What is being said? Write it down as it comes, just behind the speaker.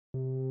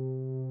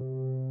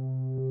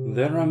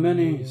There are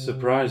many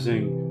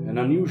surprising and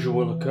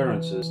unusual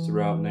occurrences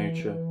throughout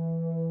nature.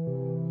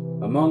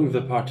 Among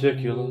the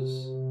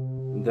particulars,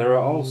 there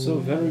are also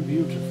very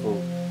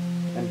beautiful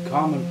and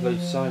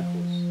commonplace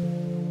cycles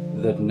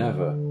that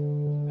never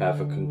have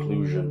a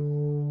conclusion.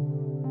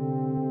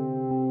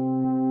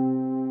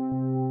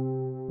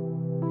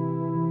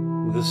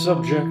 The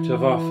subject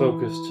of our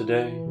focus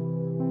today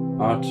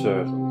are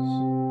turtles.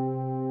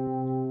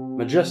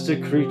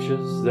 Majestic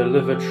creatures that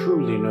live a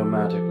truly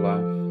nomadic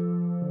life.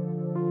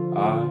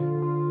 I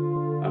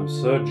am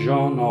Sir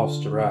John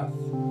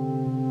Osterrath,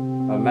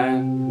 a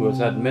man who has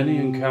had many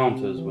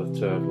encounters with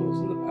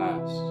turtles in the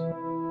past.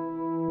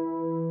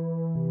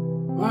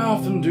 I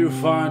often do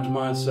find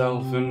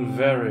myself in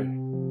very,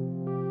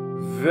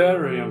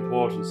 very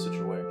important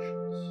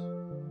situations.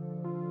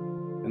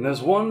 And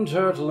there's one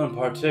turtle in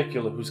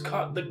particular who's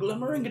caught the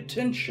glimmering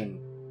attention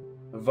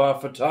of our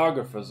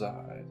photographer's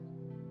eye.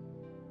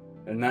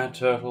 And that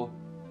turtle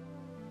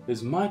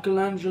is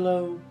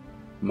Michelangelo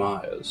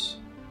Myers.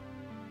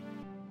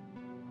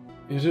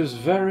 It is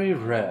very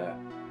rare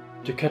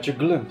to catch a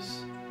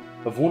glimpse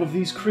of one of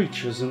these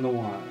creatures in the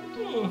wild.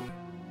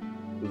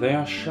 They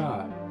are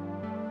shy,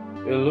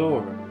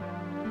 alluring,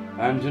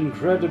 and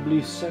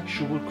incredibly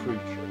sexual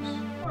creatures.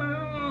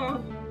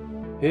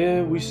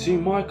 Here we see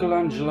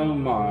Michelangelo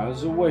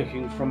Myers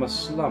awaking from a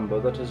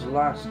slumber that has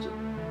lasted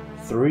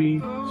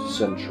 3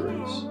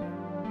 centuries.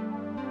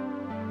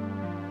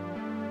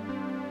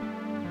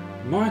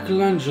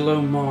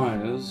 Michelangelo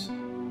Myers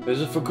is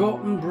a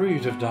forgotten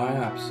breed of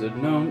diapsid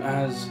known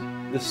as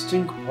the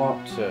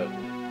stinkpot turtle.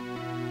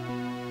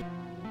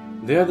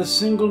 They are the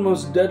single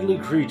most deadly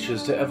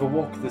creatures to ever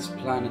walk this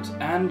planet,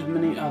 and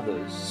many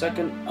others,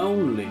 second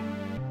only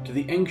to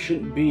the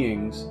ancient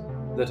beings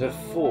that have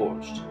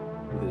forged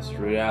this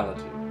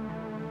reality.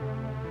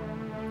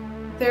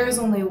 There is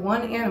only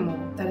one animal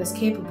that is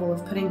capable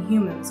of putting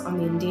humans on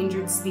the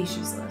endangered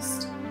species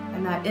list,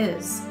 and that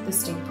is the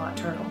stinkpot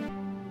turtle.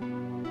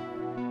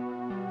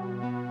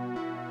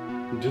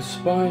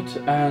 Despite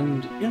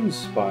and in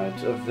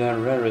spite of their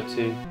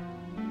rarity,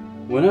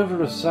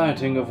 whenever a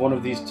sighting of one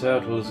of these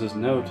turtles is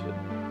noted,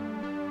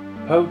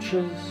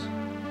 poachers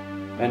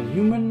and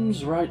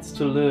humans' rights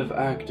to live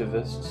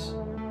activists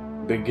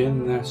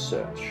begin their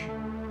search,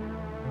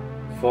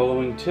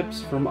 following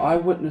tips from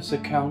eyewitness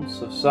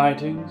accounts of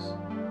sightings,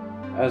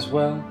 as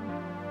well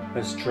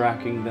as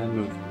tracking their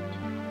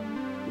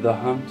movement. The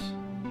hunt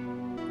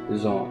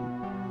is on.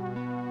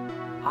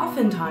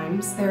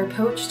 Oftentimes, they are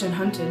poached and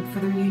hunted for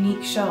their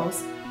unique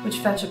shells, which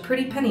fetch a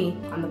pretty penny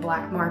on the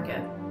black market.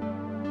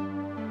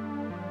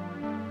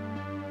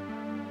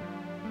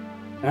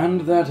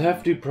 And that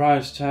hefty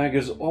price tag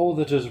is all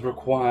that is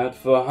required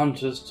for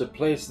hunters to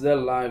place their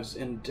lives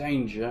in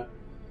danger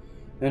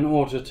in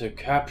order to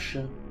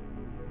capture,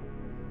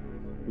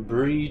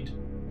 breed,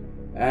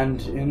 and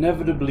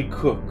inevitably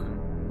cook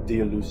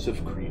the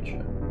elusive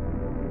creature.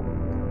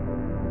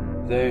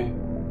 They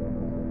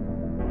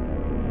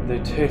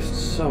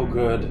taste so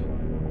good.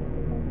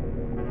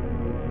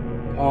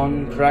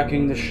 Upon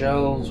cracking the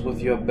shells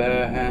with your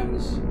bare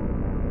hands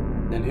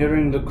and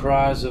hearing the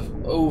cries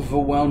of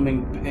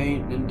overwhelming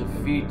pain and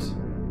defeat,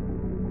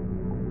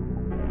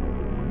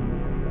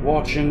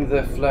 watching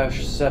their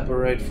flesh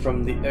separate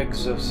from the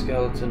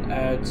exoskeleton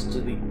adds to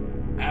the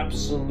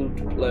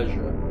absolute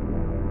pleasure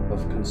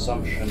of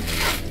consumption.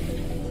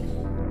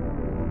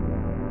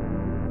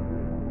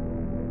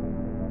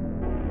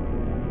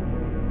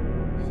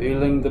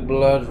 Feeling the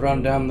blood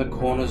run down the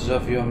corners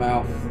of your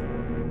mouth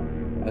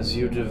as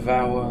you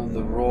devour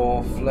the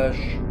raw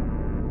flesh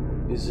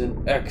is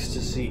an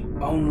ecstasy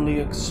only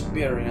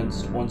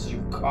experienced once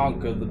you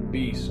conquer the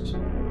beast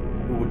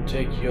who would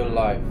take your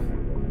life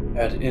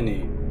at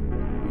any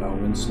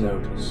moment's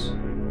notice.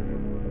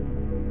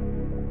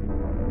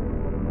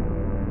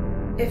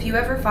 If you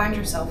ever find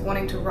yourself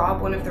wanting to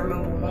rob one of their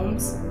mobile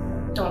homes,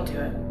 don't do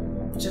it.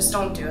 Just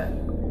don't do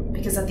it.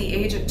 Because at the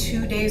age of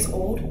 2 days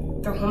old,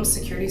 their home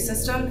security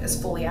system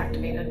is fully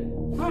activated.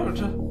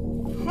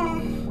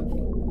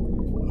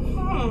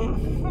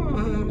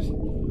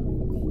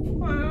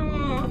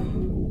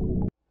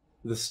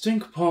 The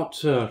stinkpot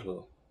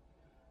turtle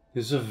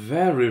is a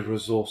very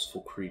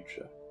resourceful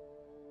creature,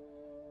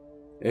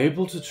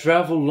 able to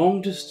travel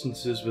long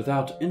distances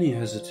without any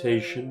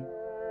hesitation.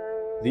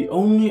 The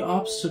only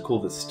obstacle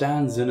that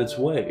stands in its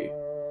way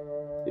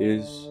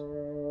is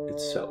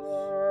itself.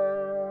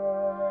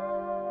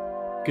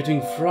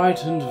 Getting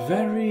frightened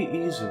very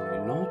easily,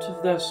 not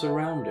of their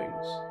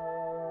surroundings,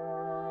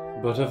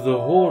 but of the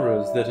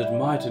horrors that it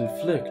might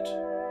inflict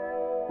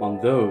on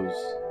those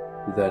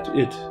that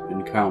it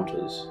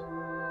encounters.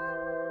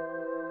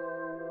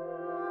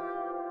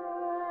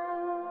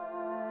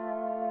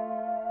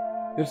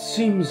 It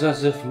seems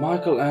as if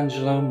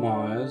Michelangelo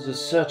Myers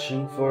is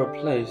searching for a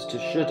place to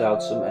shit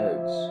out some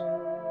eggs.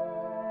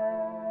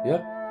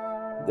 Yep,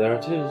 there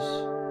it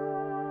is.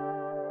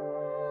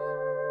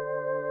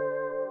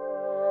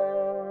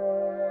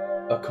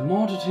 A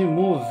commodity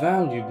more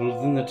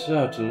valuable than the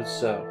turtle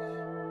itself.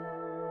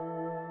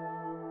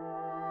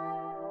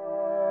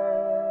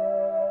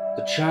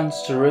 the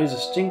chance to raise a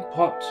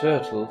stinkpot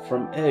turtle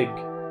from egg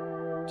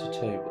to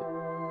table.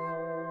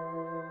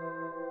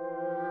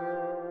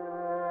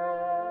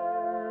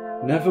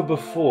 Never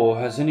before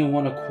has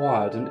anyone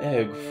acquired an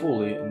egg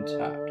fully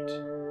intact.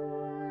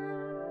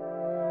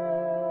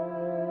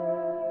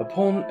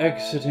 Upon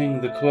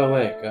exiting the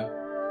cloaca,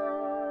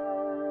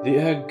 the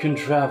egg can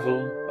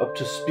travel up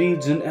to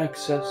speeds in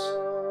excess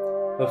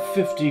of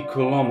 50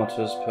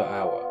 kilometers per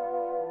hour.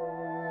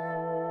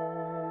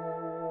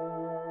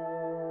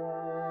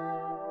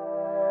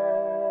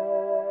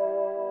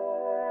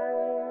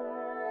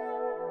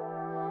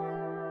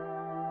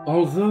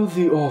 Although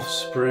the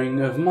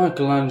offspring of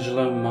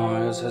Michelangelo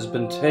Myers has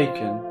been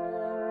taken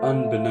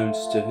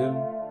unbeknownst to him,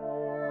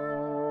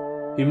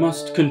 he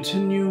must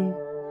continue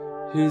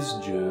his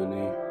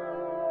journey,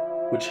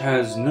 which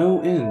has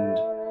no end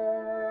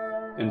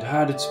and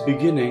had its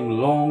beginning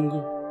long,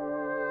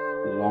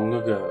 long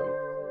ago.